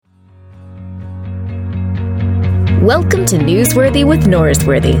Welcome to Newsworthy with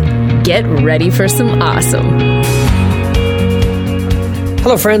Norsworthy. Get ready for some awesome.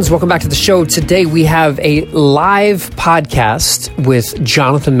 Hello, friends. Welcome back to the show. Today we have a live podcast with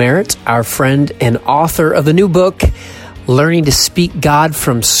Jonathan Merritt, our friend and author of the new book, Learning to Speak God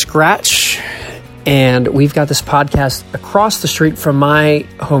from Scratch. And we've got this podcast across the street from my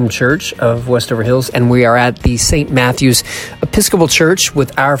home church of Westover Hills, and we are at the St. Matthew's Episcopal Church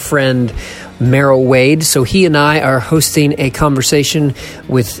with our friend Merrill Wade. So he and I are hosting a conversation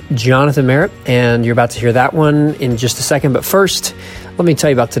with Jonathan Merritt, and you're about to hear that one in just a second. But first, let me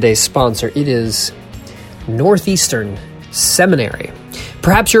tell you about today's sponsor. It is Northeastern Seminary.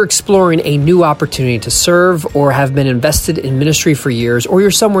 Perhaps you're exploring a new opportunity to serve or have been invested in ministry for years, or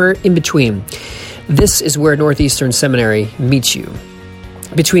you're somewhere in between. This is where Northeastern Seminary meets you.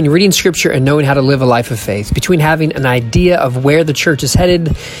 Between reading scripture and knowing how to live a life of faith, between having an idea of where the church is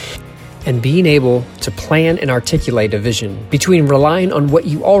headed and being able to plan and articulate a vision, between relying on what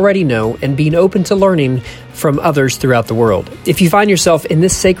you already know and being open to learning from others throughout the world. If you find yourself in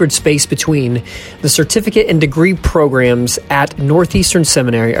this sacred space between, the certificate and degree programs at Northeastern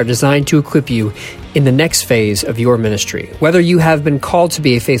Seminary are designed to equip you in the next phase of your ministry. Whether you have been called to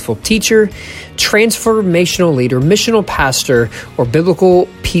be a faithful teacher, transformational leader, missional pastor, or biblical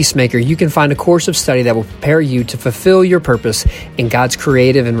peacemaker, you can find a course of study that will prepare you to fulfill your purpose in God's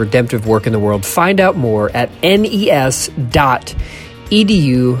creative and redemptive work in the world. Find out more at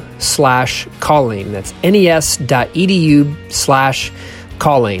nes.edu/calling. That's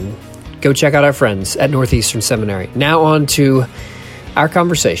nes.edu/calling. Go check out our friends at Northeastern Seminary. Now on to our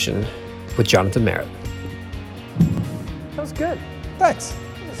conversation with Jonathan Merritt. That was good. Thanks.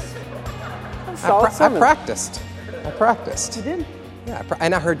 I practiced. You did? Yeah,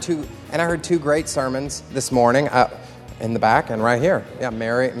 and I heard two great sermons this morning in the back and right here. Yeah,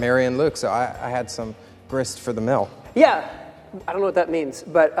 Mary and Luke. So I had some grist for the mill. Yeah. I don't know what that means,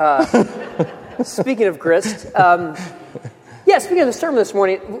 but speaking of grist, speaking of the sermon this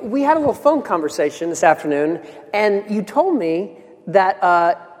morning, we had a little phone conversation this afternoon, and you told me that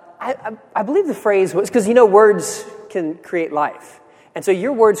I believe the phrase was, because words can create life. And so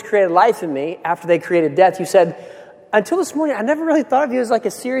your words created life in me after they created death. You said, until this morning, I never really thought of you as like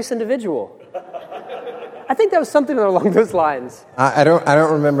a serious individual. I think that was something along those lines. I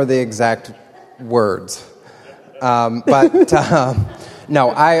don't remember the exact words. No,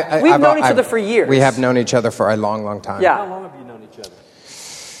 We've known each other for years. We have known each other for a long, long time. Yeah. How long have you known each other?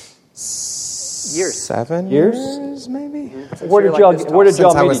 Years. 7 years, maybe. Where did y'all meet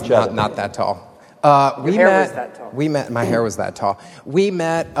each other? Not that tall. Your hair was that tall. My hair was that tall. We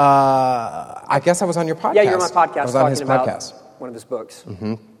met, I guess I was on your podcast. Yeah, you were on my podcast. I was on his podcast. One of his books.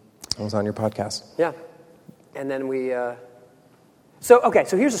 Mm-hmm. I was on your podcast. Yeah. And then we... So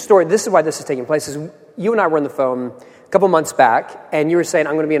here's the story. This is why this is taking place. Is you and I were on the phone a couple months back, and you were saying,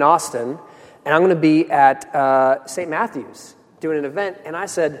 I'm going to be in Austin, and I'm going to be at St. Matthew's doing an event. And I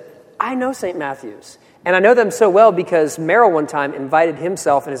said, I know St. Matthew's. And I know them so well because Merrill one time invited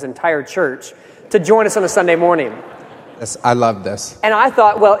himself and his entire church to join us on a Sunday morning. I love this. And I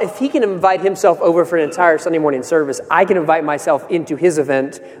thought, well, if he can invite himself over for an entire Sunday morning service, I can invite myself into his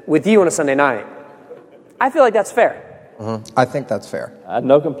event with you on a Sunday night. I feel like that's fair. Mm-hmm. I think that's fair.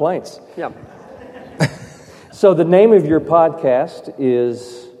 No complaints. Yeah. So the name of your podcast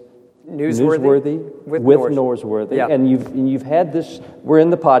is Newsworthy with Norsworthy. Yeah. And you've had this. We're in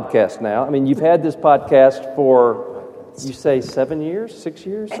the podcast now. I mean, you've had this podcast for, you say 7 years, 6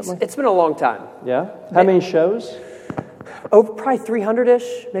 years, something like that? It's been a long time. Yeah. How many shows? Over probably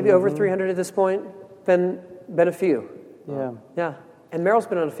 300-ish, maybe over 300 at this point. Been a few. Yeah. Yeah. And Merrill's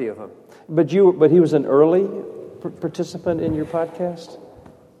been on a few of them. But he was an early participant in your podcast?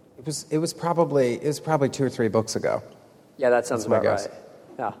 It was probably 2 or 3 books ago. Yeah, that sounds about right.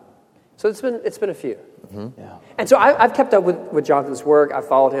 Yeah. So it's been a few. Mm-hmm. Yeah. And so I've kept up with Jonathan's work. I've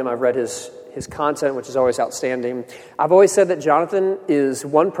followed him. I've read his content, which is always outstanding. I've always said that Jonathan is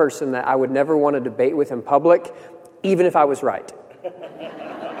one person that I would never want to debate with in public, even if I was right.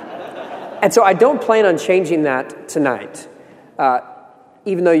 And so I don't plan on changing that tonight,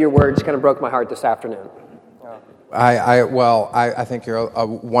 even though your words kind of broke my heart this afternoon. I think you're a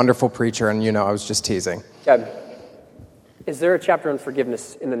wonderful preacher, and I was just teasing. Is there a chapter on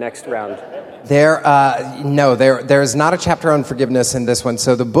forgiveness in the next round? There is not a chapter on forgiveness in this one.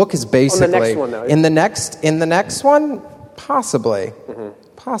 So the book is basically on the next one, though. In the next one, possibly. Mm-hmm.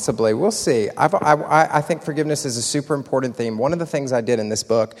 Possibly. We'll see. I think forgiveness is a super important theme. One of the things I did in this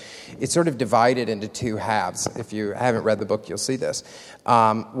book, it's sort of divided into 2 halves. If you haven't read the book, you'll see this.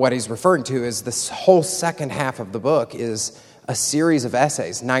 What he's referring to is this whole second half of the book is a series of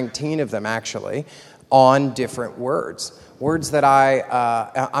essays, 19 of them actually, on different words. Words that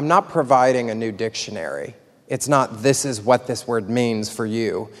I'm not providing a new dictionary. It's not, this is what this word means for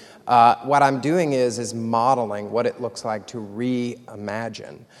you. What I'm doing is modeling what it looks like to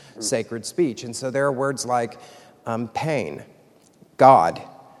reimagine sacred speech. And so there are words like pain, God,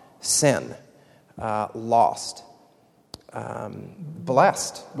 sin, lost,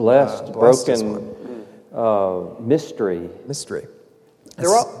 blessed, broken, mystery.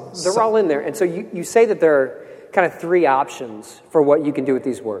 They're all in there. And so you say that there are kind of three options for what you can do with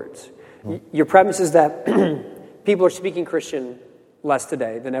these words. Your premise is that people are speaking Christian less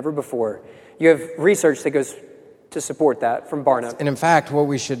today than ever before. You have research that goes to support that from Barna. And in fact, what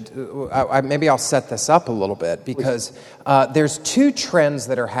we should, maybe I'll set this up a little bit, because there's two trends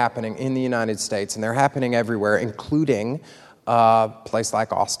that are happening in the United States, and they're happening everywhere, including a place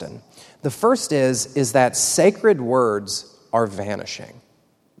like Austin. The first is that sacred words are vanishing.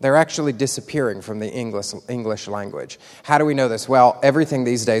 They're actually disappearing from the English language. How do we know this? Well, everything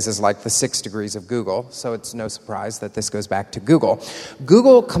these days is like the 6 degrees of Google, so it's no surprise that this goes back to Google.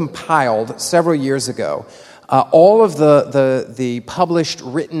 Google compiled several years ago all of the published,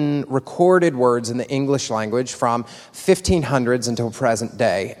 written, recorded words in the English language from 1500s until present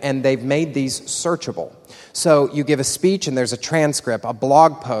day, and they've made these searchable. So you give a speech and there's a transcript, a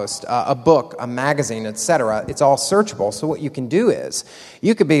blog post, a book, a magazine, etc. It's all searchable. So what you can do is,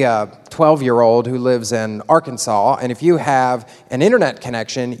 you could be a 12-year-old who lives in Arkansas, and if you have an internet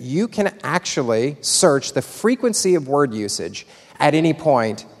connection, you can actually search the frequency of word usage at any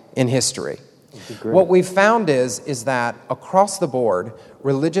point in history. What we've found is that across the board,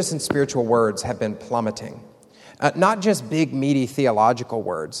 religious and spiritual words have been plummeting. Not just big, meaty theological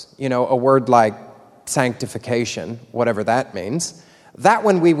words. You know, a word like sanctification, whatever that means, that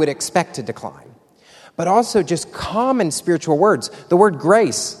one we would expect to decline. But also just common spiritual words. The word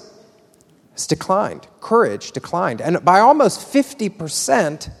grace has declined. Courage declined. And by almost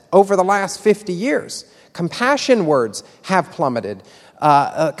 50% over the last 50 years. Compassion words have plummeted.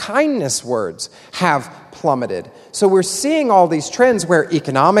 Kindness words have plummeted. So we're seeing all these trends where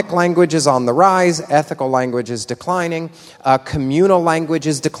economic language is on the rise, ethical language is declining, communal language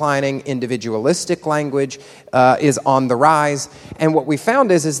is declining, individualistic language is on the rise. And what we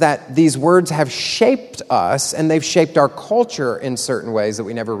found is that these words have shaped us, and they've shaped our culture in certain ways that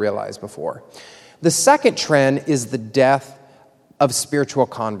we never realized before. The second trend is the death of spiritual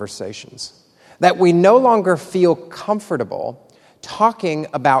conversations. That we no longer feel comfortable talking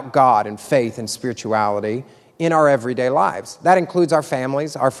about God and faith and spirituality in our everyday lives. That includes our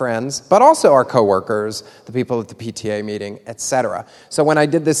families, our friends, but also our coworkers, the people at the PTA meeting, etc. So when I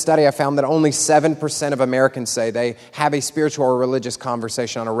did this study, I found that only 7% of Americans say they have a spiritual or religious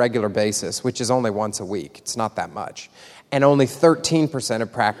conversation on a regular basis, which is only once a week. It's not that much. And only 13%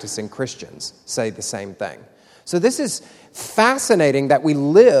 of practicing Christians say the same thing. So this is fascinating that we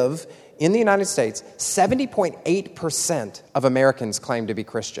live in the United States, 70.8% of Americans claim to be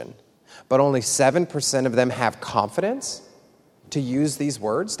Christian, but only 7% of them have confidence to use these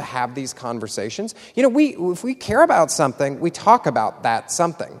words, to have these conversations. You know, if we care about something, we talk about that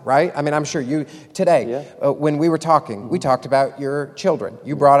something, right? I mean, I'm sure you, today, when we were talking, we talked about your children.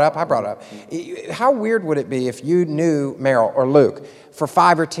 You brought up, I brought up. How weird would it be if you knew Meryl or Luke for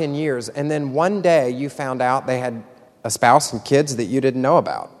 5 or 10 years, and then one day you found out they had a spouse and kids that you didn't know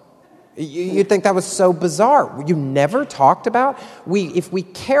about? You'd think that was so bizarre. You never talked about? If we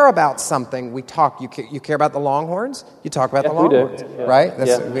care about something, we talk. You care about the Longhorns? You talk about the Longhorns, right?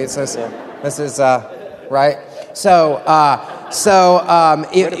 This is right.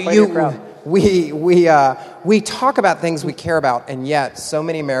 We talk about things we care about, and yet so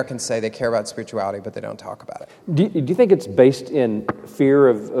many Americans say they care about spirituality, but they don't talk about it. Do you think it's based in fear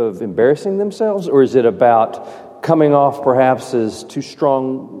of embarrassing themselves, or is it about coming off perhaps as too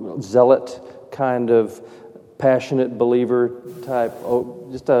strong, zealot, kind of passionate believer type,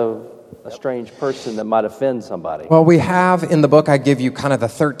 just a strange person that might offend somebody? Well, we have in the book, I give you kind of the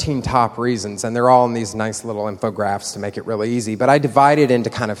 13 top reasons, and they're all in these nice little infographics to make it really easy, but I divide it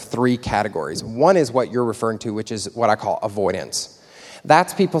into kind of 3 categories. One is what you're referring to, which is what I call avoidance.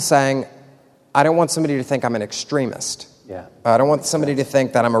 That's people saying, I don't want somebody to think I'm an extremist. Yeah. I don't want somebody to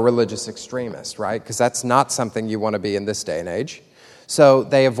think that I'm a religious extremist, right? Because that's not something you want to be in this day and age. So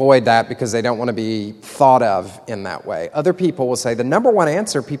they avoid that because they don't want to be thought of in that way. Other people will say the number one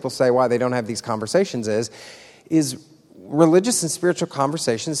answer people say why they don't have these conversations is religious and spiritual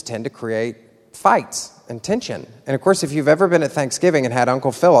conversations tend to create fights and tension. And of course, if you've ever been at Thanksgiving and had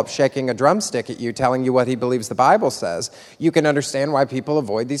Uncle Philip shaking a drumstick at you, telling you what he believes the Bible says, you can understand why people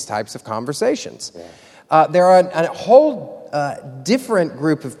avoid these types of conversations. Yeah. There are a whole different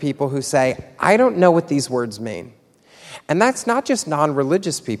group of people who say, I don't know what these words mean. And that's not just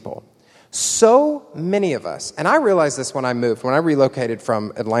non-religious people. So many of us, and I realized this when I moved, when I relocated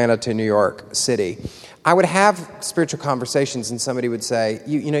from Atlanta to New York City, I would have spiritual conversations and somebody would say,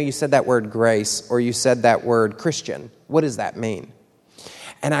 you said that word grace, or you said that word Christian. What does that mean?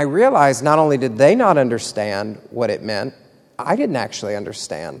 And I realized not only did they not understand what it meant, I didn't actually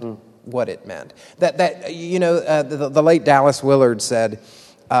understand what it meant. The late Dallas Willard said,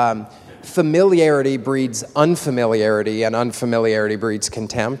 familiarity breeds unfamiliarity, and unfamiliarity breeds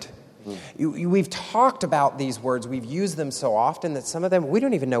contempt. We've talked about these words. We've used them so often that some of them, we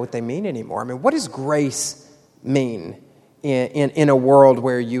don't even know what they mean anymore. I mean, what does grace mean in a world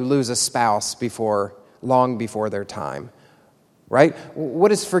where you lose a spouse long before their time? Right? What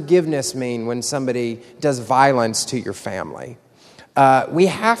does forgiveness mean when somebody does violence to your family? We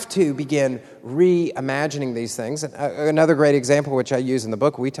have to begin reimagining these things. Another great example, which I use in the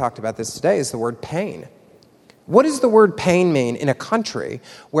book, we talked about this today, is the word pain. What does the word pain mean in a country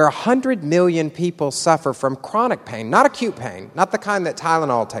where 100 million people suffer from chronic pain, not acute pain, not the kind that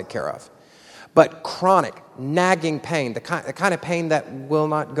Tylenol will take care of, but chronic, nagging pain, the kind of pain that will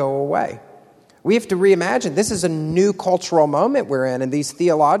not go away? We have to reimagine. This is a new cultural moment we're in, and these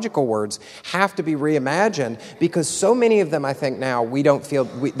theological words have to be reimagined because so many of them, I think now, we don't feel,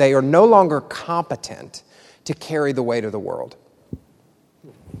 they are no longer competent to carry the weight of the world.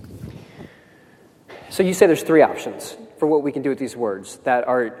 So you say there's three options for what we can do with these words that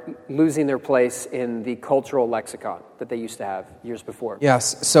are losing their place in the cultural lexicon that they used to have years before.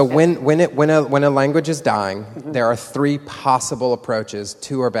 Yes. So when a language is dying, there are three possible approaches.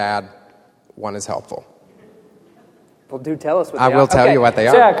 Two are bad. One is helpful. Well, do tell us what they are. I will tell you what they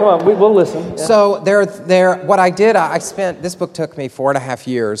are. Yeah, come on, we'll listen. Yeah. So what I did, this book took me 4.5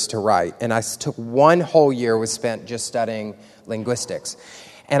 years to write, and I took one whole year was spent just studying linguistics.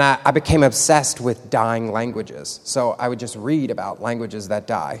 And I became obsessed with dying languages. So I would just read about languages that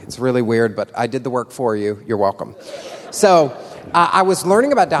die. It's really weird, but I did the work for you. You're welcome. So I was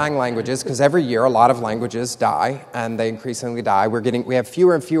learning about dying languages because every year a lot of languages die, and they increasingly die. We have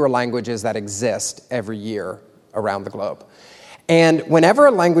fewer and fewer languages that exist every year around the globe. And whenever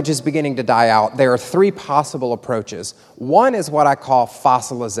a language is beginning to die out, there are three possible approaches. One is what I call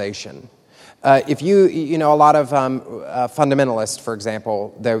fossilization. If a lot of fundamentalists, for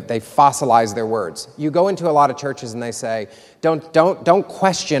example, they fossilize their words. You go into a lot of churches and they say, don't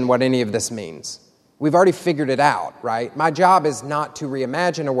question what any of this means. We've already figured it out, right? My job is not to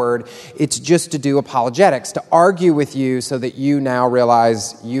reimagine a word. It's just to do apologetics, to argue with you so that you now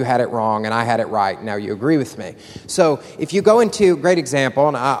realize you had it wrong and I had it right. And now you agree with me. So if you go into, great example,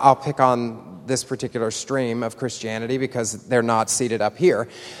 and I'll pick on this particular stream of Christianity because they're not seated up here.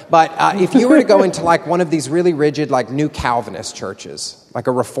 But if you were to go into like one of these really rigid, like new Calvinist churches, like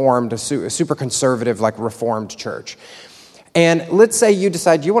a reformed, a super conservative, like reformed church. And let's say you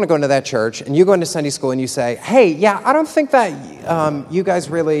decide you want to go into that church and you go into Sunday school and you say, hey, yeah, I don't think that you guys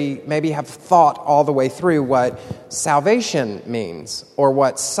really maybe have thought all the way through what salvation means or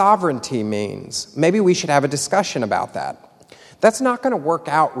what sovereignty means. Maybe we should have a discussion about that. That's not going to work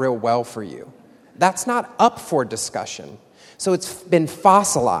out real well for you. That's not up for discussion. So it's been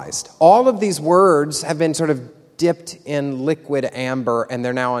fossilized. All of these words have been sort of dipped in liquid amber, and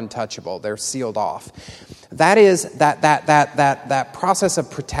they're now untouchable. They're sealed off. That is that process of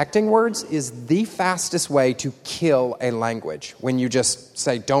protecting words is the fastest way to kill a language. When you just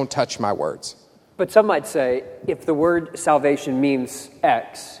say, "Don't touch my words." But some might say, if the word salvation means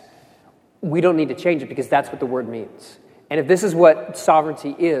X, we don't need to change it because that's what the word means. And if this is what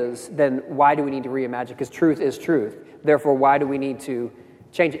sovereignty is, then why do we need to reimagine? Because truth is truth. Therefore, why do we need to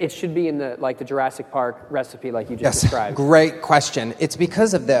change it? It should be in the Jurassic Park recipe like you just described. Great question. It's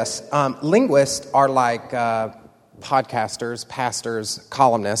because of this. Linguists are like podcasters, pastors,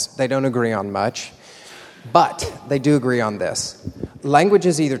 columnists. They don't agree on much, but they do agree on this.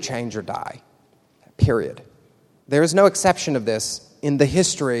 Languages either change or die, period. There is no exception of this in the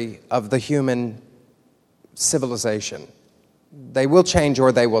history of the human civilization. They will change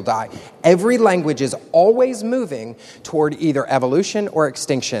or they will die. Every language is always moving toward either evolution or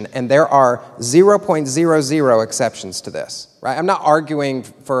extinction, and there are 0.00 exceptions to this. Right? I'm not arguing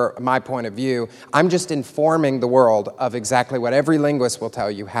for my point of view. I'm just informing the world of exactly what every linguist will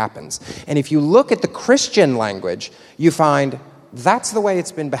tell you happens. And if you look at the Christian language, you find that's the way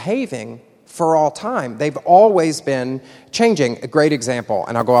it's been behaving for all time. They've always been changing. A great example,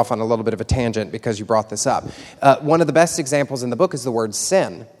 and I'll go off on a little bit of a tangent because you brought this up. One of the best examples in the book is the word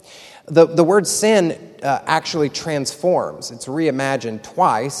sin. The word sin actually transforms. It's reimagined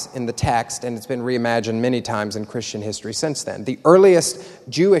twice in the text, and it's been reimagined many times in Christian history since then. The earliest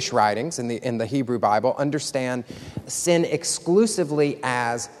Jewish writings in the Hebrew Bible understand sin exclusively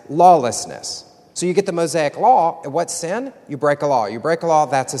as lawlessness. So you get the Mosaic law, and what's sin? You break a law. You break a law,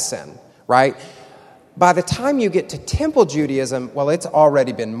 that's a sin, right? By the time you get to Temple Judaism, well, it's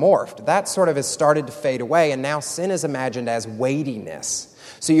already been morphed. That sort of has started to fade away, and now sin is imagined as weightiness.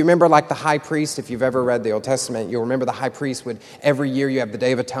 So you remember like the high priest, if you've ever read the Old Testament, you'll remember the high priest would, every year you have the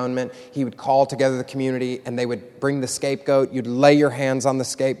Day of Atonement, he would call together the community and they would bring the scapegoat, you'd lay your hands on the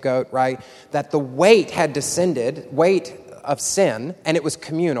scapegoat, right? That the weight had descended, weight of sin, and it was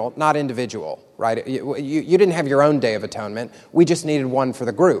communal, not individual, right? You didn't have your own Day of Atonement, we just needed one for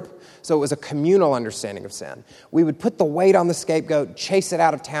the group. So it was a communal understanding of sin. We would put the weight on the scapegoat, chase it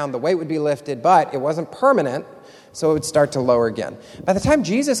out of town, the weight would be lifted, but it wasn't permanent, so it would start to lower again. By the time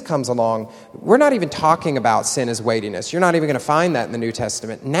Jesus comes along, we're not even talking about sin as weightiness. You're not even going to find that in the New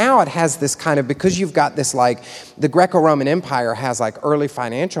Testament. Now it has this kind of, because you've got this like, the Greco-Roman Empire has like early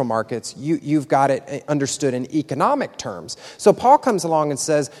financial markets, you've got it understood in economic terms. So Paul comes along and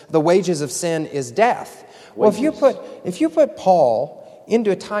says, the wages of sin is death. Well, if you put Paul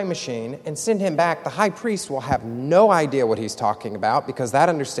into a time machine and send him back, the high priest will have no idea what he's talking about because that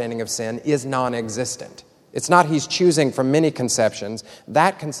understanding of sin is non-existent. It's not he's choosing from many conceptions.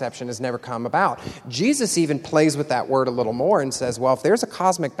 That conception has never come about. Jesus even plays with that word a little more and says, well, if there's a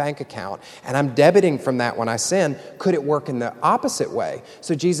cosmic bank account and I'm debiting from that when I sin, could it work in the opposite way?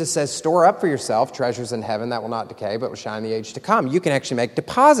 So Jesus says, store up for yourself treasures in heaven that will not decay but will shine in the age to come. You can actually make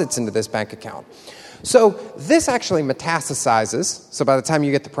deposits into this bank account. So this actually metastasizes. So by the time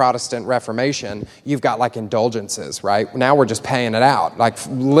you get the Protestant Reformation, you've got like indulgences, right? Now we're just paying it out, like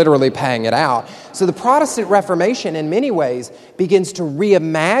literally paying it out. So the Protestant Reformation in many ways begins to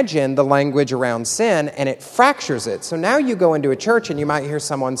reimagine the language around sin and it fractures it. So now you go into a church and you might hear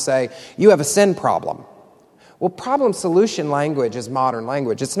someone say, you have a sin problem. Well, problem-solution language is modern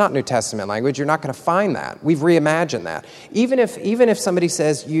language. It's not New Testament language. You're not going to find that. We've reimagined that. Even if somebody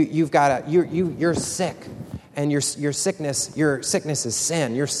says you're sick, and your sickness is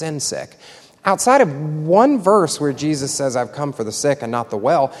sin. You're sin sick. Outside of one verse where Jesus says, "I've come for the sick and not the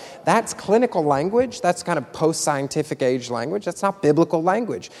well," that's clinical language. That's kind of post-scientific age language. That's not biblical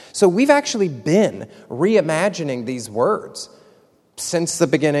language. So we've actually been reimagining these words since the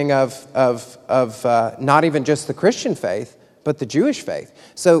beginning of not even just the Christian faith, but the Jewish faith.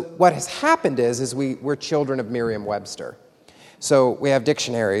 So what has happened is we're children of Merriam-Webster. So we have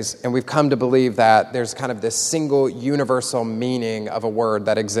dictionaries, and we've come to believe that there's kind of this single universal meaning of a word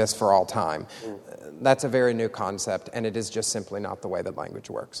that exists for all time. That's a very new concept, and it is just simply not the way that language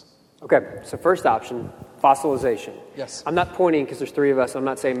works. Okay, so first option, fossilization. Yes. I'm not pointing because there's three of us. I'm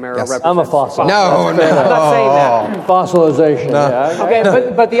not saying Merrill represents. I'm a fossil. No. I'm not saying that. Fossilization. No. Yeah.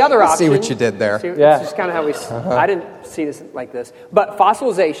 Okay, but the other option. See what you did there. Yeah. It's just kind of how we. I didn't see this like this. But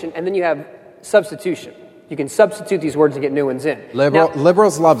fossilization, and then you have substitution. You can substitute these words and get new ones in.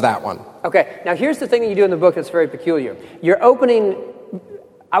 Liberals love that one. Okay, now here's the thing that you do in the book that's very peculiar. You're opening.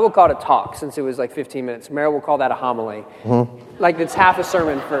 I will call it a talk since it was like 15 minutes. Merrill will call that a homily. Mm-hmm. Like it's half a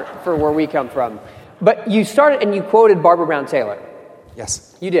sermon for where we come from. But you started and you quoted Barbara Brown Taylor.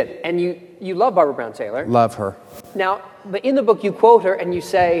 Yes. You did. And you love Barbara Brown Taylor. Love her. Now, but in the book you quote her and you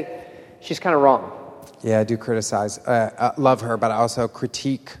say she's kind of wrong. Yeah, I do criticize. Love her, but I also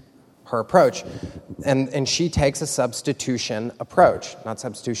critique her approach. And she takes a substitution approach. Not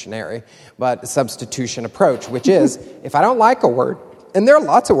substitutionary, but a substitution approach, which is if I don't like a word, and there are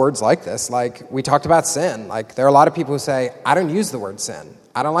lots of words like this, like we talked about sin. Like there are a lot of people who say, I don't use the word sin.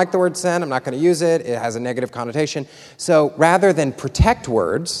 I don't like the word sin. I'm not going to use it. It has a negative connotation. So rather than protect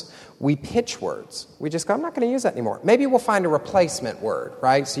words, we pitch words. We just go, I'm not going to use that anymore. Maybe we'll find a replacement word,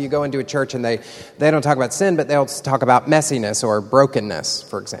 right? So you go into a church and they don't talk about sin, but they'll talk about messiness or brokenness,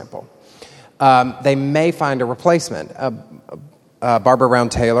 for example. They may find a replacement. Barbara Brown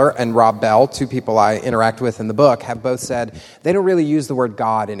Taylor and Rob Bell, two people I interact with in the book, have both said they don't really use the word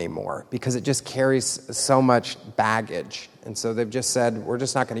God anymore because it just carries so much baggage. And so they've just said, we're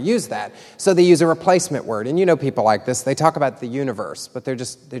just not going to use that. So they use a replacement word. And you know people like this. They talk about the universe, but they're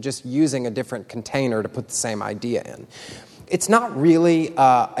just using a different container to put the same idea in. It's not really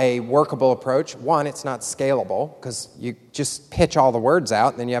a workable approach. One, it's not scalable because you just pitch all the words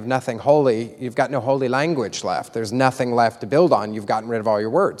out and then you have nothing holy. You've got no holy language left. There's nothing left to build on. You've gotten rid of all your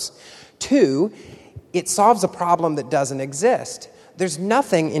words. Two, it solves a problem that doesn't exist. There's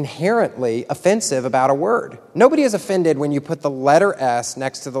nothing inherently offensive about a word. Nobody is offended when you put the letter S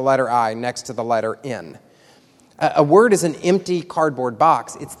next to the letter I next to the letter N. A word is an empty cardboard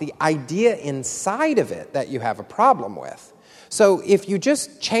box. It's the idea inside of it that you have a problem with. So if you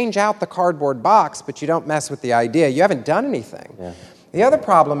just change out the cardboard box, but you don't mess with the idea, you haven't done anything. Yeah. The other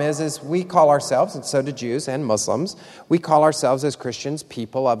problem is we call ourselves, and so do Jews and Muslims, we call ourselves as Christians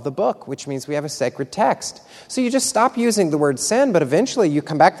people of the book, which means we have a sacred text. So you just stop using the word sin, but eventually you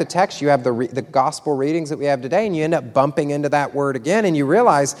come back to the text, you have the gospel readings that we have today, and you end up bumping into that word again, and you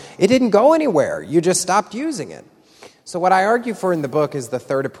realize it didn't go anywhere. You just stopped using it. So what I argue for in the book is the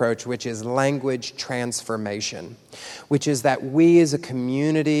third approach, which is language transformation, which is that we as a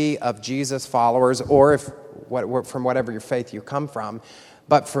community of Jesus followers, or from whatever your faith you come from,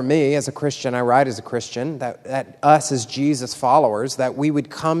 but for me as a Christian, I write as a Christian, that us as Jesus followers, that we would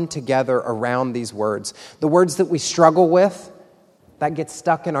come together around these words. The words that we struggle with, that get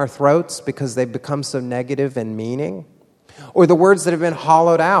stuck in our throats because they've become so negative in meaning, or the words that have been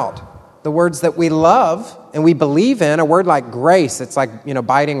hollowed out. The words that we love and we believe in, a word like grace, it's like,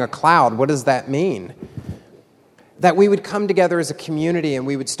 biting a cloud. What does that mean? That we would come together as a community and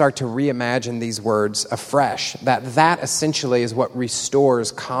we would start to reimagine these words afresh. That essentially is what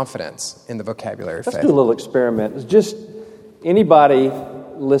restores confidence in the vocabulary of faith. Let's do a little experiment. Just anybody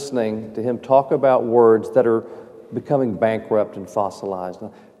listening to him talk about words that are becoming bankrupt and fossilized.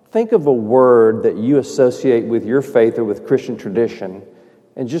 Now, think of a word that you associate with your faith or with Christian tradition,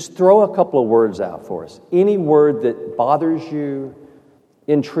 and just throw a couple of words out for us. Any word that bothers you,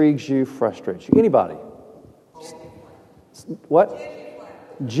 intrigues you, frustrates you. Anybody? What?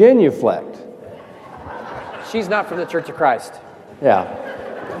 Genuflect. She's not from the Church of Christ.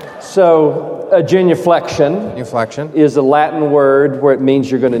 Yeah. So a genuflection is a Latin word where it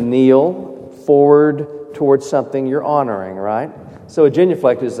means you're going to kneel forward towards something you're honoring, right? So a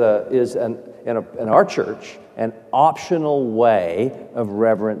genuflect is in our church an optional way of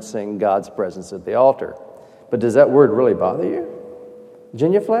reverencing God's presence at the altar. But does that word really bother you?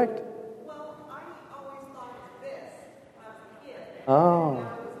 Genuflect? Well, I always thought of this as a kid. Oh.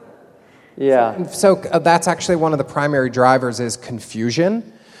 Yeah. So that's actually one of the primary drivers is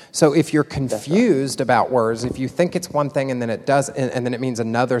confusion. So if you're confused about words, if you think it's one thing and then it does, and then it means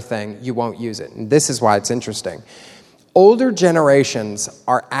another thing, you won't use it. And this is why it's interesting. Older generations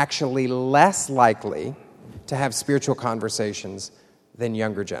are actually less likely to have spiritual conversations than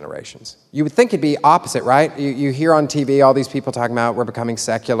younger generations. You would think it'd be opposite, right? You hear on TV all these people talking about we're becoming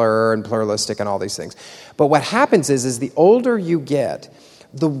secular and pluralistic and all these things. But what happens is the older you get,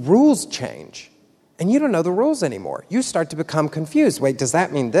 the rules change. And you don't know the rules anymore. You start to become confused. Wait, does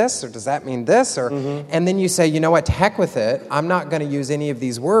that mean this or does that mean this? And then you say, you know what, to heck with it. I'm not going to use any of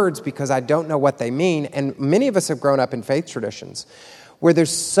these words because I don't know what they mean. And many of us have grown up in faith traditions where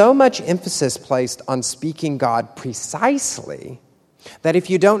there's so much emphasis placed on speaking God precisely that if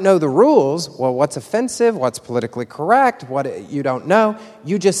you don't know the rules, well, what's offensive, what's politically correct, what you don't know,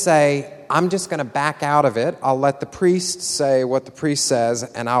 you just say, I'm just going to back out of it. I'll let the priest say what the priest says,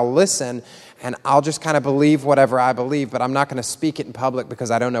 and I'll listen, and I'll just kind of believe whatever I believe, but I'm not going to speak it in public because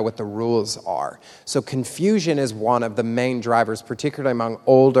I don't know what the rules are. So confusion is one of the main drivers, particularly among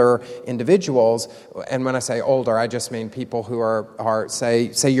older individuals. And when I say older, I just mean people who are say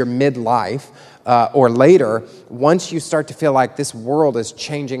you're midlife or later. Once you start to feel like this world is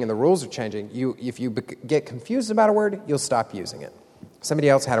changing and the rules are changing, if you get confused about a word, you'll stop using it. Somebody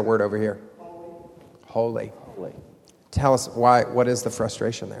else had a word over here. Holy. Tell us why. What is the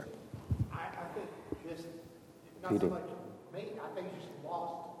frustration there? Not so much me, I think it's just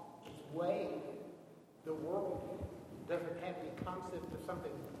lost its way. The world doesn't have the concept of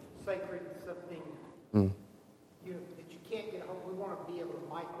something sacred, something that you can't get home. We want to be able to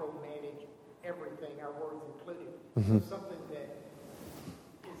micromanage everything, our words included. So something that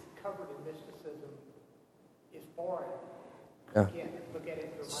is covered in mysticism is foreign. You can't look at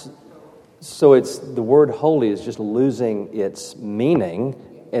it through a microscope. So it's the word holy is just losing its meaning.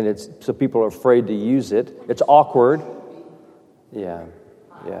 And so people are afraid to use it. It's awkward. Yeah.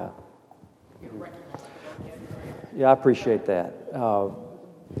 I appreciate that.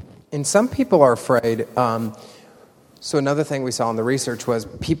 And some people are afraid. So another thing we saw in the research was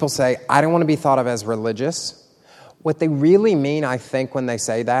people say, I don't want to be thought of as religious. What they really mean, I think, when they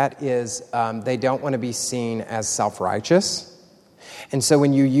say that is they don't want to be seen as self-righteous. And so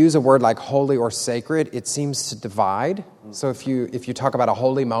when you use a word like holy or sacred, it seems to divide. So if you talk about a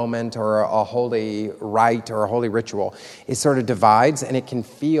holy moment or a holy rite or a holy ritual, it sort of divides, and it can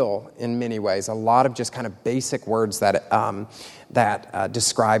feel, in many ways, a lot of just kind of basic words that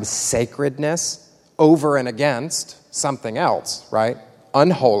describe sacredness over and against something else, right?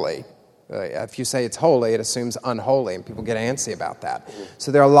 Unholy. If you say it's holy, it assumes unholy, and people get antsy about that.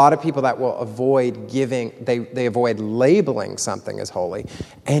 So there are a lot of people that will avoid giving, they avoid labeling something as holy.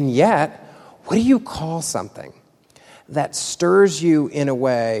 And yet, what do you call something that stirs you in a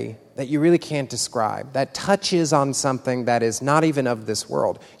way that you really can't describe, that touches on something that is not even of this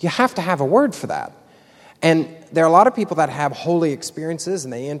world? You have to have a word for that. And there are a lot of people that have holy experiences,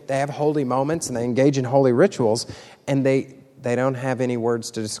 and they have holy moments, and they engage in holy rituals, and they don't have any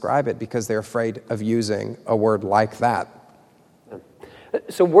words to describe it because they're afraid of using a word like that.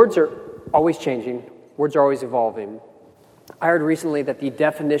 So words are always changing. Words are always evolving. I heard recently that the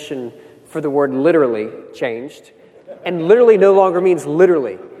definition for the word literally changed, and literally no longer means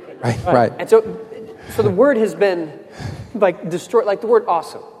literally. Right. And so the word has been like destroyed, like the word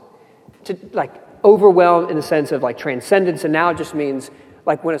awesome, to like overwhelmed in the sense of like transcendence, and now it just means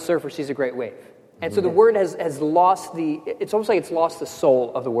like when a surfer sees a great wave. And so the word has lost it's almost like it's lost the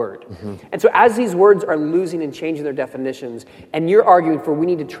soul of the word. And so as these words are losing and changing their definitions, and you're arguing for we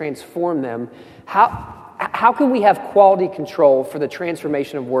need to transform them, how can we have quality control for the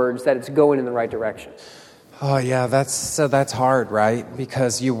transformation of words that it's going in the right direction? Oh yeah, that's hard, right?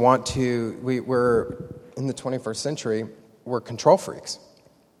 Because you want to, we're in the 21st century, we're control freaks.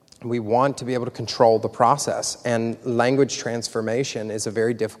 We want to be able to control the process, and language transformation is a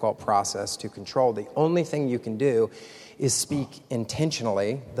very difficult process to control. The only thing you can do is speak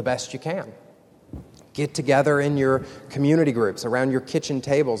intentionally the best you can. Get together in your community groups, around your kitchen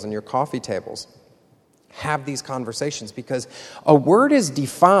tables and your coffee tables. Have these conversations, because a word is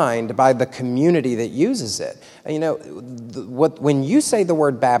defined by the community that uses it. And, you know, when you say the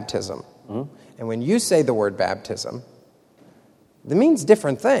word baptism, and when you say the word baptism, it means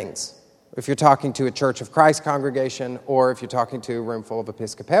different things. If you're talking to a Church of Christ congregation, or if you're talking to a room full of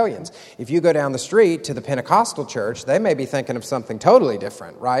Episcopalians. If you go down the street to the Pentecostal church, they may be thinking of something totally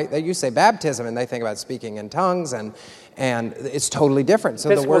different, right? You say baptism, and they think about speaking in tongues, and it's totally different. So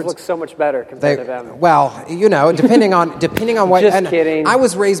Episcopals the words look so much better compared to them. Well, you know, depending on what. Just kidding. I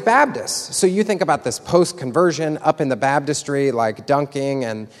was raised Baptist, so you think about this post-conversion up in the baptistry, like dunking,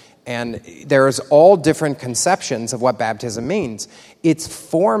 and there's all different conceptions of what baptism means. It's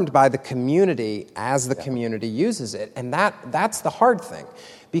formed by the community as the community uses it, and that's the hard thing,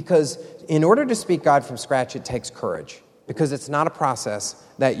 because in order to speak God from scratch, it takes courage, because it's not a process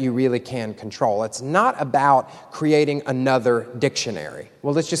that you really can control. It's not about creating another dictionary.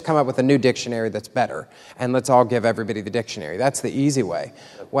 Well, let's just come up with a new dictionary that's better, and let's all give everybody the dictionary. That's the easy way.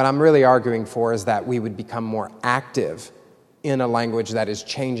 What I'm really arguing for is that we would become more active in a language that is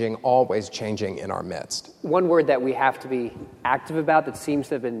changing, always changing in our midst. One word that we have to be active about that seems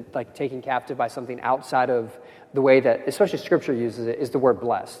to have been like taken captive by something outside of the way that, especially Scripture uses it, is the word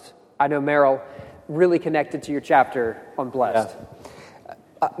blessed. I know Merrill really connected to your chapter on blessed.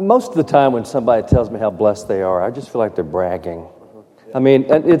 Yeah. Most of the time when somebody tells me how blessed they are, I just feel like they're bragging. I mean,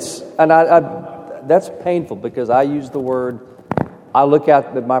 that's painful, because I use the word, I look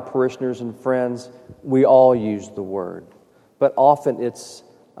out at my parishioners and friends, we all use the word. But often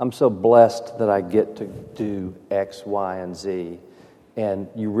I'm so blessed that I get to do X, Y, and Z. And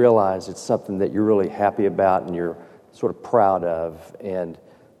you realize it's something that you're really happy about and you're sort of proud of. And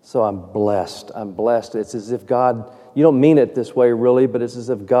so I'm blessed. It's as if God, you don't mean it this way really, but it's as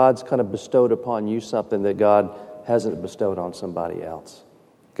if God's kind of bestowed upon you something that God hasn't bestowed on somebody else.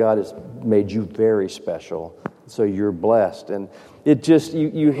 God has made you very special, so you're blessed. And it just,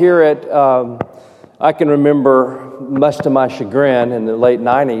 you hear it. I can remember, much to my chagrin, in the late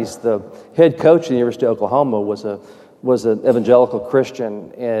 90s, the head coach of the University of Oklahoma was an evangelical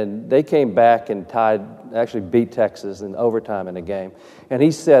Christian, and they came back and actually beat Texas in overtime in a game. And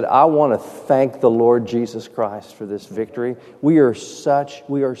he said, I want to thank the Lord Jesus Christ for this victory. We are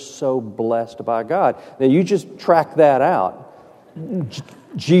so blessed by God. Now, you just track that out.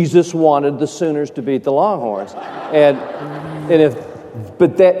 Jesus wanted the Sooners to beat the Longhorns.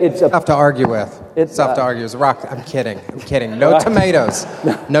 But it's tough to argue with. It's tough to argue. It's a rock. I'm kidding. No tomatoes.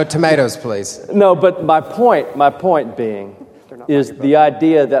 No tomatoes, please. No, but my point being is the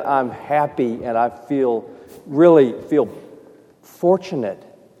idea that I'm happy and I really feel fortunate,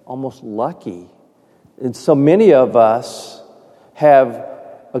 almost lucky. And so many of us have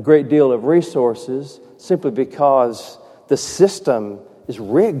a great deal of resources simply because the system is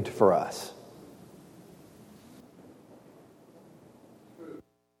rigged for us.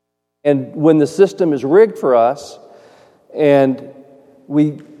 And when the system is rigged for us, and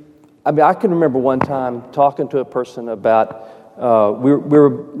I can remember one time talking to a person about,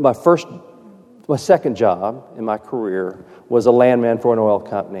 my second job in my career was a landman for an oil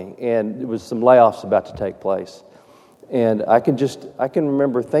company, and there was some layoffs about to take place. And I can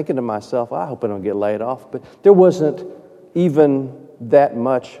remember thinking to myself, I hope I don't get laid off. But there wasn't even that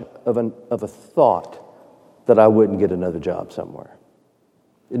much of a thought that I wouldn't get another job somewhere.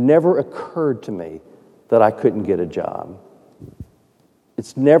 It never occurred to me that I couldn't get a job.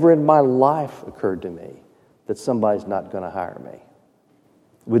 It's never in my life occurred to me that somebody's not going to hire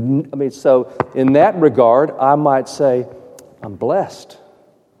me. So in that regard, I might say, I'm blessed.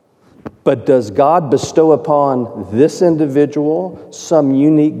 But does God bestow upon this individual some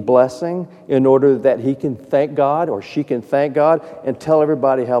unique blessing in order that he can thank God or she can thank God and tell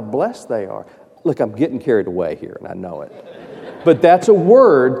everybody how blessed they are? Look, I'm getting carried away here, and I know it. But that's a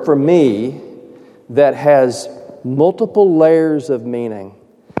word for me that has multiple layers of meaning.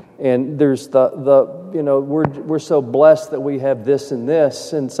 And there's we're so blessed that we have this and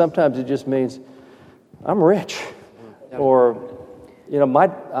this, and sometimes it just means I'm rich, or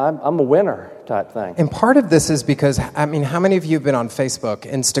I'm a winner type thing. And part of this is because, how many of you have been on Facebook,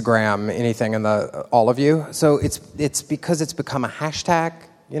 Instagram, anything, all of you? So it's because it's become a hashtag,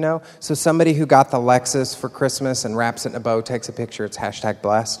 So somebody who got the Lexus for Christmas and wraps it in a bow, takes a picture, it's hashtag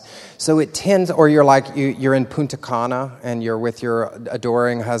blessed. So it tends, or you're in Punta Cana and you're with your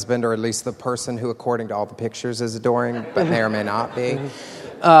adoring husband, or at least the person who, according to all the pictures, is adoring, but may or may not be.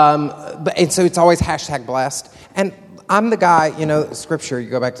 And so it's always hashtag blessed. And I'm the guy, Scripture, you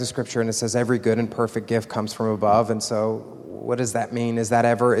go back to Scripture and it says every good and perfect gift comes from above. And so what does that mean? Is there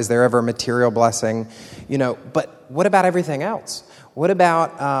ever a material blessing? But what about everything else? What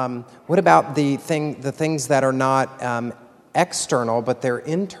about the things that are not external, but they're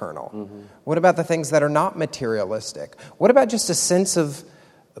internal? Mm-hmm. What about the things that are not materialistic? What about just a sense of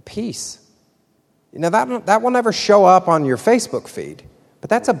peace? That will never show up on your Facebook feed, but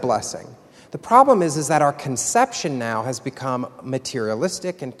that's a blessing. The problem is that our conception now has become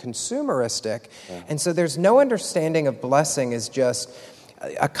materialistic and consumeristic, and so there's no understanding of blessing as just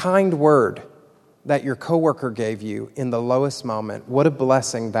a kind word that your coworker gave you in the lowest moment. What a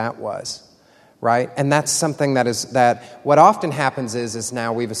blessing that was, right? And that's something that what often happens is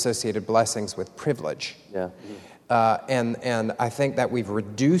now we've associated blessings with privilege. Yeah. And I think that we've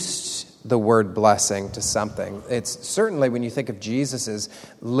reduced the word blessing to something. It's certainly when you think of Jesus's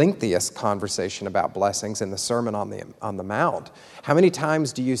lengthiest conversation about blessings in the Sermon on the Mount. How many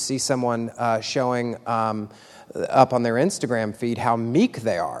times do you see someone showing up on their Instagram feed how meek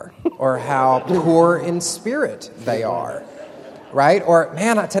they are, or how poor in spirit they are, right? Or,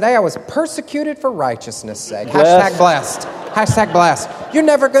 man, today I was persecuted for righteousness' sake. Hashtag blessed. Hashtag blessed. You're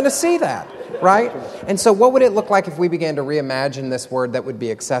never going to see that, right? And so what would it look like if we began to reimagine this word that would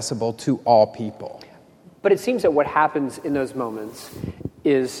be accessible to all people? But it seems that what happens in those moments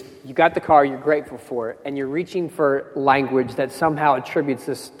is you got the car, you're grateful for it, and you're reaching for language that somehow attributes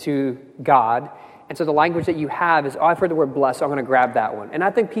this to God. And so the language that you have is, I've heard the word blessed, so I'm going to grab that one. And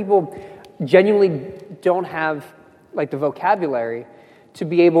I think people genuinely don't have the vocabulary to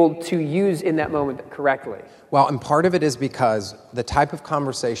be able to use in that moment correctly. Well, and part of it is because the type of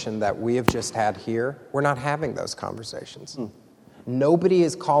conversation that we have just had here, we're not having those conversations. Nobody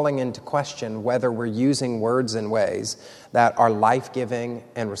is calling into question whether we're using words in ways that are life-giving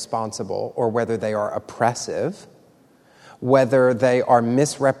and responsible, or whether they are oppressive, whether they are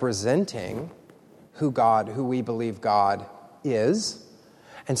misrepresenting who we believe God is.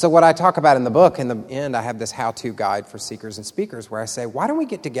 And so what I talk about in the book, in the end, I have this how-to guide for seekers and speakers where I say, why don't we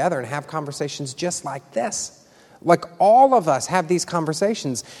get together and have conversations just like this? Like all of us have these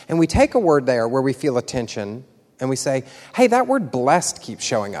conversations, and we take a word there where we feel a tension, and we say, hey, that word blessed keeps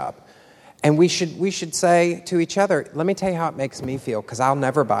showing up. And we should say to each other, let me tell you how it makes me feel, because I'll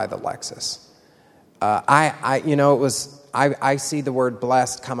never buy the Lexus. I see the word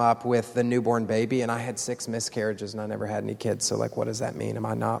blessed come up with the newborn baby, and I had 6 miscarriages, and I never had any kids. So, what does that mean? Am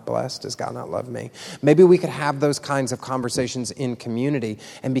I not blessed? Does God not love me? Maybe we could have those kinds of conversations in community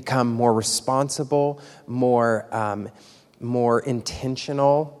and become more responsible, more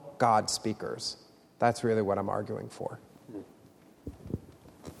intentional God speakers. That's really what I'm arguing for.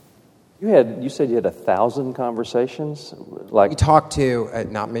 You said you had 1,000 conversations? We talked to,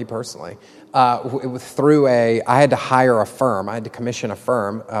 not me personally, I had to hire a firm. I had to commission a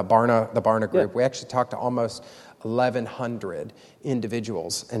firm, the Barna Group. Yeah. We actually talked to almost 1,100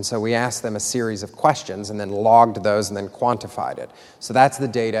 individuals. And so we asked them a series of questions and then logged those and then quantified it. So that's the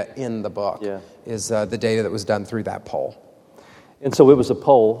data in the book, is the data that was done through that poll. And so it was a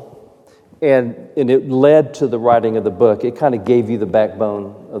poll, and it led to the writing of the book. It kind of gave you the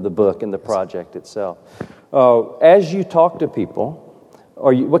backbone of the book and the project itself. As you talk to people,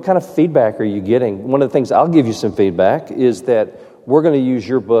 what kind of feedback are you getting? One of the things, I'll give you some feedback, is that we're going to use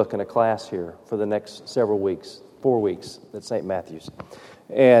your book in a class here for the next several weeks. 4 weeks at St. Matthew's.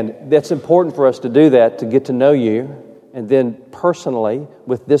 And that's important for us to do that, to get to know you, and then personally,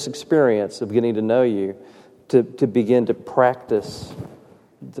 with this experience of getting to know you, to begin to practice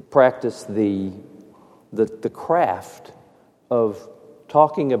the craft of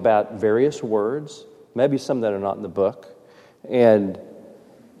talking about various words, maybe some that are not in the book, and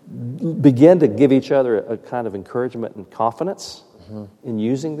begin to give each other a kind of encouragement and confidence in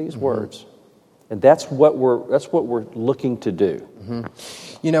using these words. And that's what we're looking to do.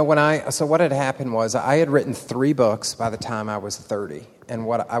 You know, what had happened was I had written 3 books by the time I was 30, and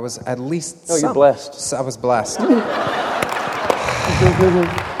what I was at least. Oh, you're blessed. So I was blessed.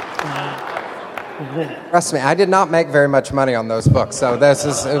 Trust me, I did not make very much money on those books, so this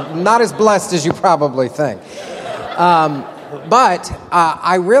is not as blessed as you probably think. But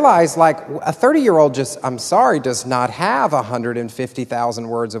I realized, like, a 30-year-old does not have 150,000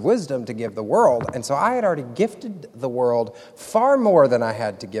 words of wisdom to give the world. And so I had already gifted the world far more than I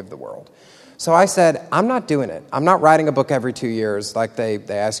had to give the world. So I said, I'm not doing it. I'm not writing a book every 2 years like they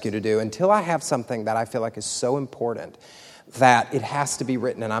ask you to do until I have something that I feel like is so important that it has to be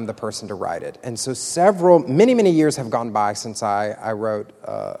written and I'm the person to write it. And so many years have gone by since I wrote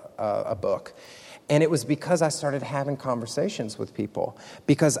a book. And it was because I started having conversations with people.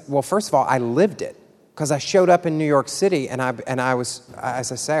 Because, well, first of all, I lived it. Because I showed up in New York City, and I was,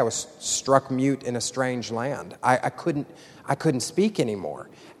 as I say, I was struck mute in a strange land. I couldn't speak anymore.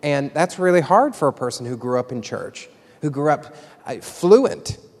 And that's really hard for a person who grew up in church, who grew up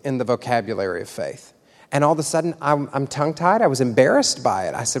fluent in the vocabulary of faith. And all of a sudden, I'm tongue-tied. I was embarrassed by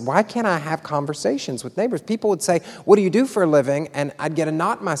it. I said, why can't I have conversations with neighbors? People would say, what do you do for a living? And I'd get a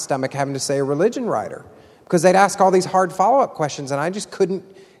knot in my stomach having to say a religion writer. Because they'd ask all these hard follow-up questions, and I just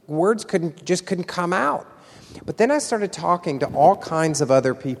words couldn't come out. But then I started talking to all kinds of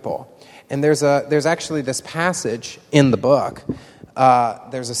other people. And there's actually this passage in the book.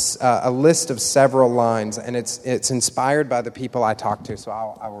 There's a list of several lines, and it's inspired by the people I talk to, so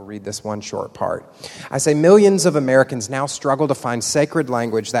I will read this one short part. I say, millions of Americans now struggle to find sacred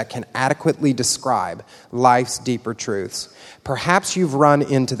language that can adequately describe life's deeper truths. Perhaps you've run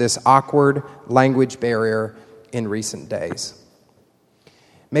into this awkward language barrier in recent days.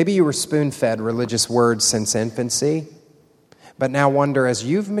 Maybe you were spoon-fed religious words since infancy, but now wonder as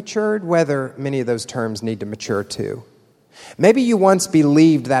you've matured whether many of those terms need to mature too. Maybe you once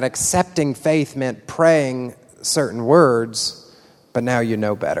believed that accepting faith meant praying certain words, but now you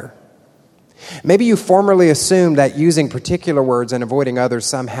know better. Maybe you formerly assumed that using particular words and avoiding others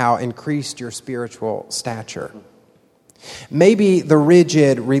somehow increased your spiritual stature. Maybe the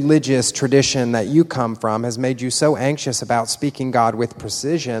rigid religious tradition that you come from has made you so anxious about speaking God with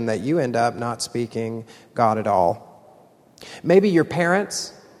precision that you end up not speaking God at all. Maybe your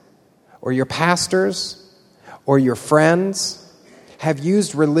parents or your pastors or your friends have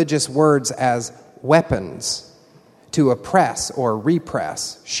used religious words as weapons to oppress or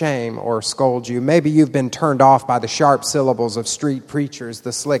repress, shame or scold you. Maybe you've been turned off by the sharp syllables of street preachers,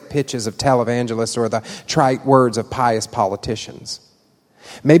 the slick pitches of televangelists, or the trite words of pious politicians.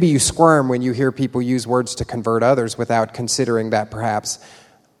 Maybe you squirm when you hear people use words to convert others without considering that perhaps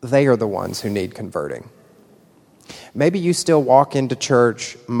they are the ones who need converting. Maybe you still walk into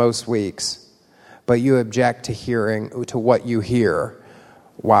church most weeks, but you object to what you hear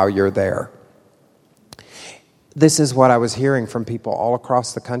while you're there. This is what I was hearing from people all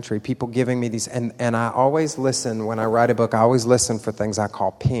across the country, people giving me these, and I always listen, when I write a book, I always listen for things I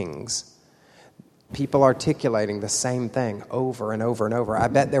call pings. People articulating the same thing over and over and over. I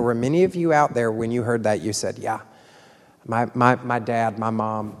bet there were many of you out there, when you heard that, you said, yeah, my dad, my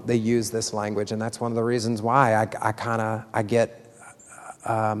mom, they use this language, and that's one of the reasons why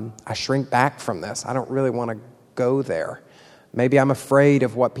I shrink back from this. I don't really want to go there. Maybe I'm afraid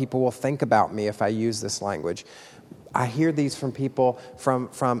of what people will think about me if I use this language. I hear these from people from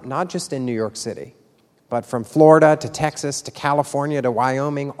not just in New York City, but from Florida to Texas to California to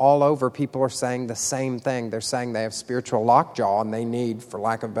Wyoming, all over, people are saying the same thing. They're saying they have spiritual lockjaw and they need, for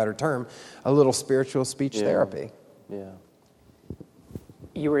lack of a better term, a little spiritual speech therapy. Yeah.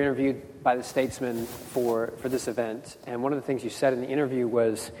 You were interviewed by the Statesman for this event, and one of the things you said in the interview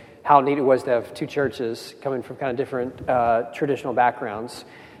was how neat it was to have two churches coming from kind of different traditional backgrounds,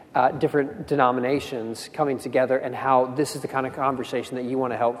 different denominations coming together, and how this is the kind of conversation that you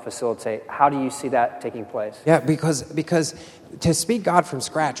want to help facilitate. How do you see that taking place? Yeah, because to speak God from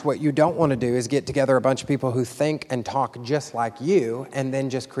scratch, what you don't want to do is get together a bunch of people who think and talk just like you and then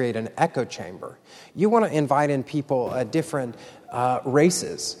just create an echo chamber. You want to invite in people different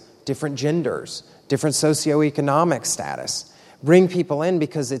races, different genders, different socioeconomic status. Bring people in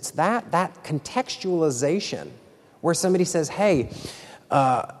because it's that contextualization where somebody says, hey,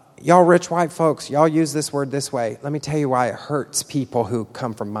 y'all rich white folks, y'all use this word this way. Let me tell you why it hurts people who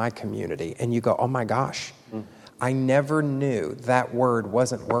come from my community. And you go, oh my gosh, I never knew that word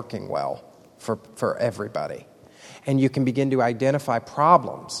wasn't working well for everybody. And you can begin to identify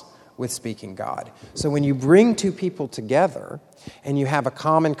problems with speaking God. So when you bring two people together and you have a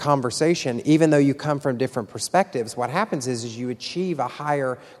common conversation, even though you come from different perspectives, what happens is you achieve a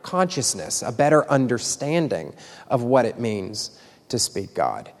higher consciousness, a better understanding of what it means to speak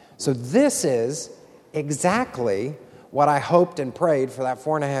God. So this is exactly what I hoped and prayed for that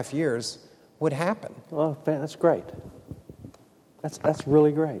 4.5 years would happen. Well, that's great. That's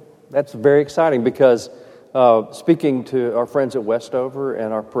really great. That's very exciting because speaking to our friends at Westover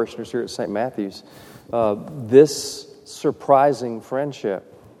and our parishioners here at St. Matthew's, this surprising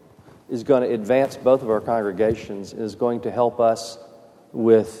friendship is going to advance both of our congregations, is going to help us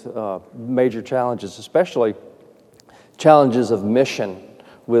with major challenges, especially challenges of mission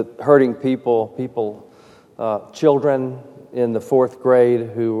with hurting people, children in the 4th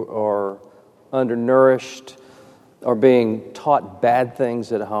grade who are undernourished, are being taught bad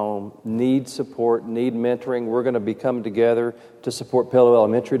things at home, need support, need mentoring. We're going to be coming together to support Pillow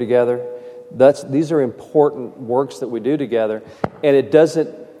Elementary together. These are important works that we do together, and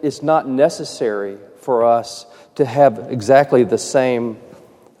it's not necessary for us to have exactly the same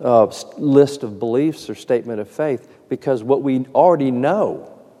list of beliefs or statement of faith, because what we already know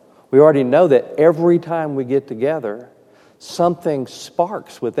that every time we get together, something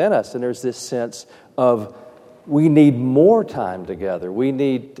sparks within us, and there's this sense of we need more time together.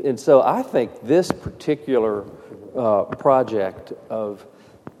 And so I think this particular project of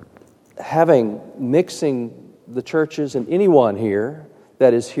mixing the churches, and anyone here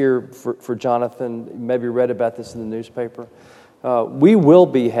that is here for Jonathan, maybe read about this in the newspaper, we will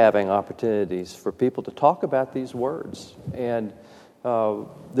be having opportunities for people to talk about these words. And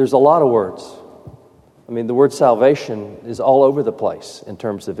there's a lot of words. I mean, the word salvation is all over the place in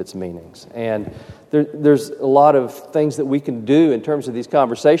terms of its meanings. And there's a lot of things that we can do in terms of these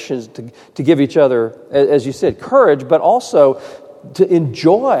conversations to give each other, as you said, courage, but also to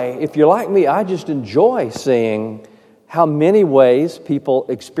enjoy. If you're like me, I just enjoy seeing how many ways people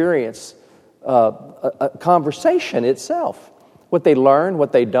experience a conversation itself. What they learn,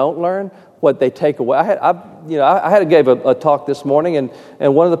 what they don't learn, what they take away. I gave a talk this morning,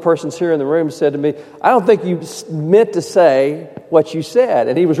 and one of the persons here in the room said to me, I don't think you meant to say what you said.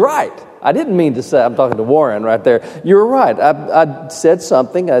 And he was right. I didn't mean to say, I'm talking to Warren right there. You were right. I said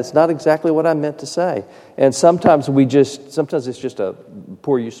something. It's not exactly what I meant to say. And sometimes it's just a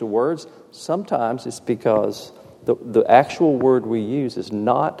poor use of words. Sometimes it's because the actual word we use is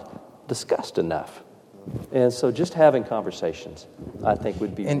not discussed enough. And so just having conversations, I think,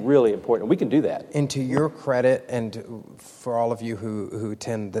 would be really important. We can do that. And to your credit, and for all of you who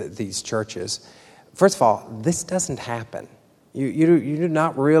attend these churches, first of all, this doesn't happen. You do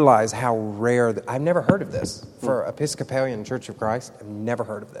not realize how rare... I've never heard of this. For Episcopalian Church of Christ, I've never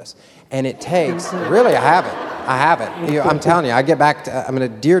heard of this. And it takes... Really, I haven't. I'm telling you, I get back to... I'm in a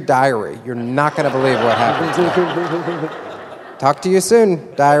Dear Diary. You're not going to believe what happened. Talk to you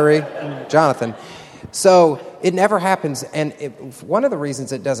soon, Diary. Jonathan. So it never happens, and one of the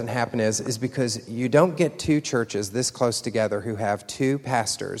reasons it doesn't happen is because you don't get two churches this close together who have two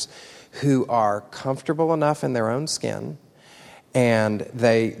pastors who are comfortable enough in their own skin, and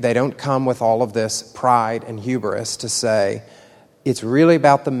they don't come with all of this pride and hubris to say, it's really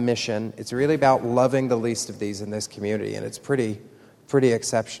about the mission, it's really about loving the least of these in this community, and it's pretty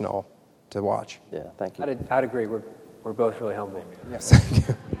exceptional to watch. Yeah, thank you. I'd agree. We're both really humble. Yes,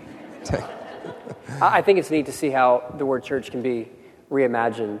 thank you. I think it's neat to see how the word church can be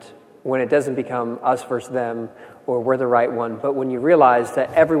reimagined when it doesn't become us versus them or we're the right one, but when you realize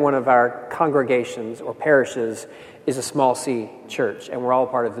that every one of our congregations or parishes is a small C church, and we're all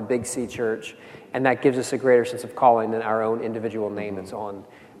part of the big C church, and that gives us a greater sense of calling than our own individual name that's on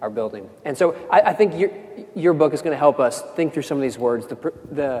our building. And so I think your book is going to help us think through some of these words,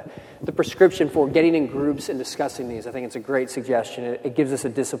 the prescription for getting in groups and discussing these. I think it's a great suggestion. It gives us a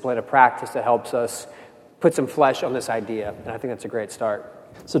discipline, a practice that helps us put some flesh on this idea, and I think that's a great start.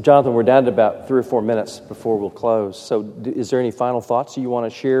 So, Jonathan, we're down to about 3 or 4 minutes before we'll close. So is there any final thoughts you want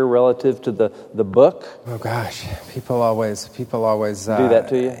to share relative to the book? Oh, gosh. People always do that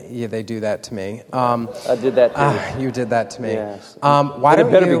to you? Yeah, they do that to me. I did that to you. You did that to me. Yes. Why don't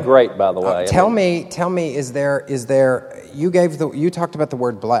it better you, be great, by the way. Tell me, is there you talked about the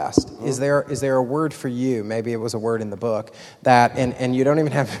word blessed. Mm-hmm. Is there a word for you? Maybe it was a word in the book that, and you don't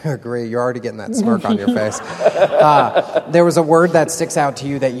even have to agree. You're already getting that smirk on your face. There was a word that sticks out to to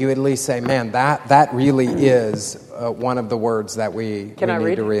you that you at least say, man, that really is one of the words that we need to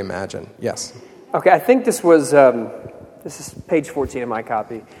reimagine? Yes. Okay, I think this was, this is page 14 of my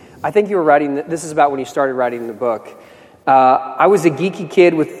copy. I think you were writing, this is about when you started writing the book. I was a geeky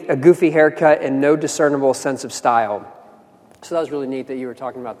kid with a goofy haircut and no discernible sense of style. So that was really neat that you were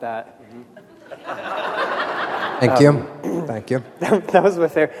talking about that. Thank you. Thank you. That was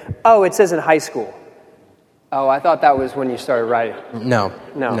with there. Oh, it says in high school. Oh, I thought that was when you started writing. No.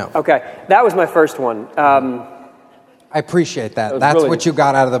 Okay, that was my first one. I appreciate that. That's really, what you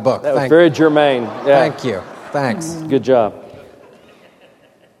got out of the book. That was very germane. Yeah. Thank you. Thanks. Good job.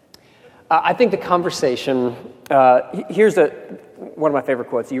 I think the conversation, here's one of my favorite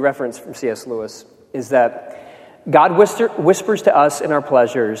quotes you referenced from C.S. Lewis, is that God whispers to us in our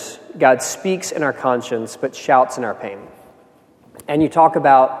pleasures, God speaks in our conscience, but shouts in our pain. And you talk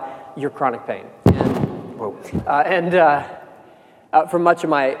about your chronic pain. And for much of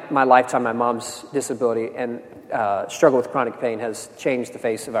my lifetime, my mom's disability and struggle with chronic pain has changed the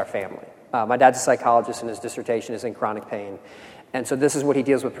face of our family. My dad's a psychologist, and his dissertation is in chronic pain. And so this is what he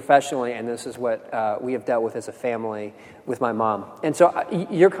deals with professionally, and this is what we have dealt with as a family with my mom. And so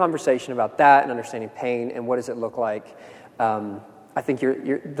your conversation about that and understanding pain and what does it look like, I think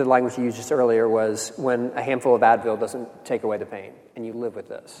the language you used just earlier was when a handful of Advil doesn't take away the pain, and you live with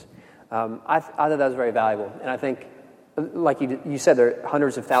this. I thought that was very valuable. And I think, like you said, there are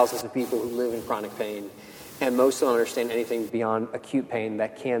hundreds of thousands of people who live in chronic pain, and most don't understand anything beyond acute pain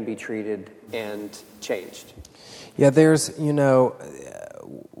that can be treated and changed. Yeah, there's,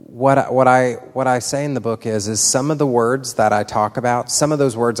 what I say in the book is some of the words that I talk about, some of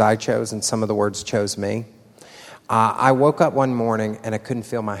those words I chose and some of the words chose me. I woke up one morning and I couldn't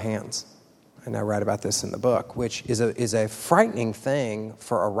feel my hands. And I write about this in the book, which is a frightening thing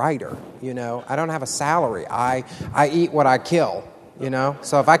for a writer. I don't have a salary. I eat what I kill,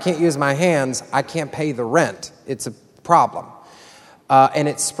 So if I can't use my hands, I can't pay the rent. It's a problem. And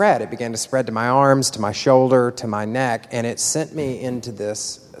it spread. It began to spread to my arms, to my shoulder, to my neck, and it sent me into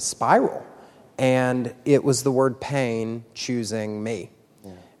this spiral. And it was the word pain choosing me.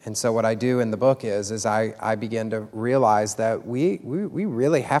 Yeah. And so what I do in the book is I begin to realize that we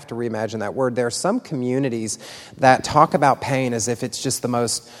really have to reimagine that word. There are some communities that talk about pain as if it's just the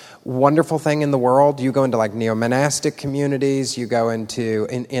most wonderful thing in the world. You go into like neo-monastic communities, you go into,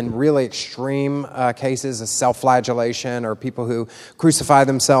 in really extreme cases, a self-flagellation or people who crucify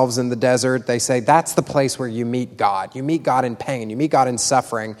themselves in the desert. They say that's the place where you meet God. You meet God in pain, you meet God in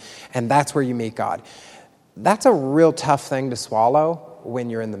suffering, and that's where you meet God. That's a real tough thing to swallow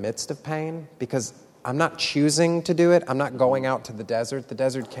when you're in the midst of pain, because I'm not choosing to do it. I'm not going out to the desert. The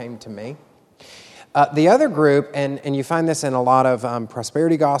desert came to me. The other group, and you find this in a lot of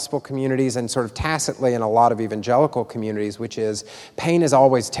prosperity gospel communities and sort of tacitly in a lot of evangelical communities, which is pain is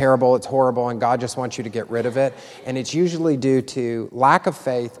always terrible, it's horrible, and God just wants you to get rid of it. And it's usually due to lack of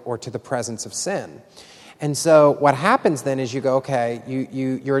faith or to the presence of sin. And so what happens then is you go, okay,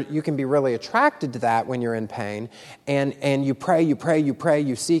 you can be really attracted to that when you're in pain, and you pray,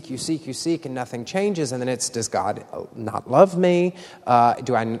 you seek, and nothing changes. And then it's, does God not love me?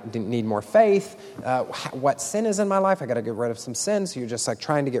 Do I need more faith? What sin is in my life? I got to get rid of some sin. So you're just like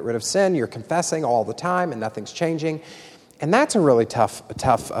trying to get rid of sin. You're confessing all the time, and nothing's changing. And that's a really tough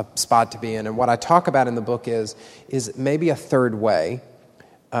spot to be in. And what I talk about in the book is maybe a third way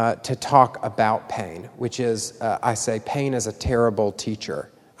to talk about pain, which is, I say, pain is a terrible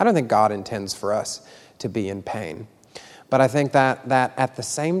teacher. I don't think God intends for us to be in pain. But I think that at the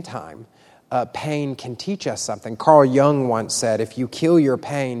same time, pain can teach us something. Carl Jung once said, if you kill your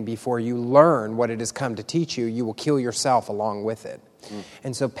pain before you learn what it has come to teach you, you will kill yourself along with it.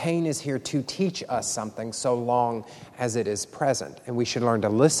 And so pain is here to teach us something so long as it is present. And we should learn to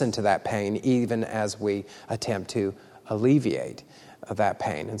listen to that pain even as we attempt to alleviate that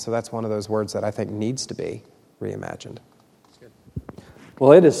pain. And so that's one of those words that I think needs to be reimagined.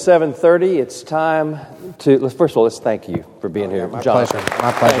 Well, it is 7:30. It's time to, first of all, let's thank you for being here, my Jonathan. Pleasure.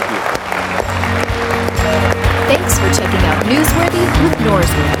 My pleasure. Thank you. Thanks for checking out Newsworthy with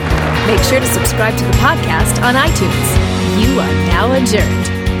Norsworthy. Make sure to subscribe to the podcast on iTunes. You are now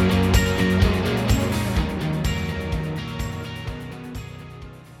adjourned.